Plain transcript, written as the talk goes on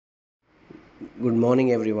Good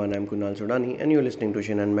morning, everyone. I'm Kunal Sodani, and you're listening to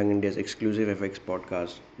Shinhan Bank India's exclusive FX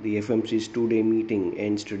podcast. The FMC's two-day meeting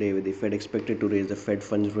ends today with the Fed expected to raise the Fed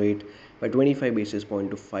funds rate by 25 basis points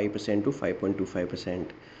to 5% to 5.25%.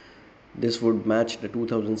 This would match the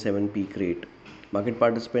 2007 peak rate. Market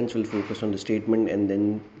participants will focus on the statement and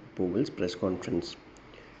then Powell's press conference.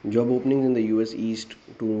 Job openings in the US eased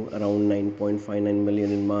to around 9.59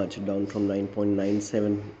 million in March, down from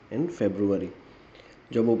 9.97 in February.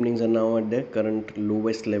 Job openings are now at their current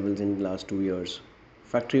lowest levels in the last 2 years.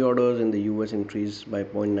 Factory orders in the US increased by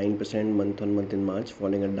 0.9% month on month in March,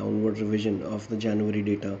 following a downward revision of the January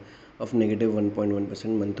data of negative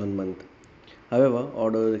 1.1% month on month. However,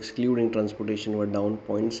 orders excluding transportation were down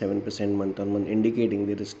 0.7% month on month, indicating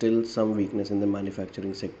there is still some weakness in the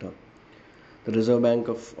manufacturing sector. The Reserve Bank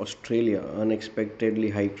of Australia unexpectedly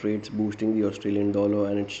hiked rates, boosting the Australian dollar,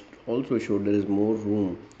 and it also showed there is more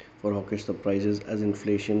room for hawkish surprises as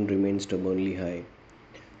inflation remains stubbornly high.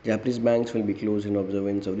 Japanese banks will be closed in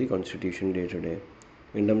observance of the Constitution Day today.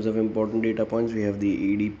 In terms of important data points, we have the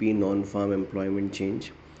ADP non-farm employment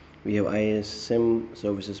change. We have ISM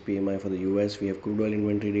services PMI for the US. We have crude oil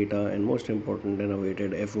inventory data, and most important and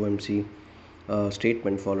awaited FOMC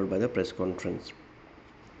statement followed by the press conference.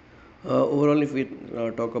 Overall, if we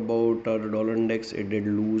talk about the dollar index, it did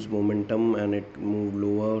lose momentum and it moved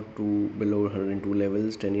lower to below 102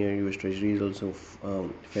 levels. 10-year US Treasuries also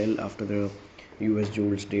fell after the US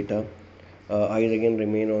JOLTS data. Eyes again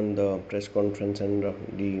remain on the press conference and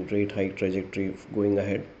the rate hike trajectory going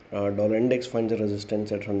ahead. Dollar index finds a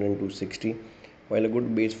resistance at 102.60, while a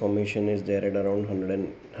good base formation is there at around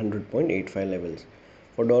 100.85 levels.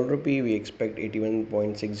 For dollar rupee, we expect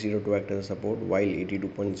 81.60 to act as a support, while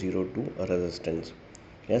 82.02 a resistance.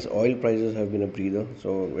 Yes, oil prices have been a breather,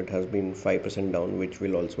 so it has been 5% down, which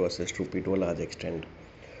will also assist rupee to a large extent.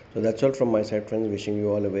 So that's all from my side, friends. Wishing you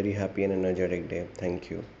all a very happy and energetic day. Thank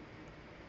you.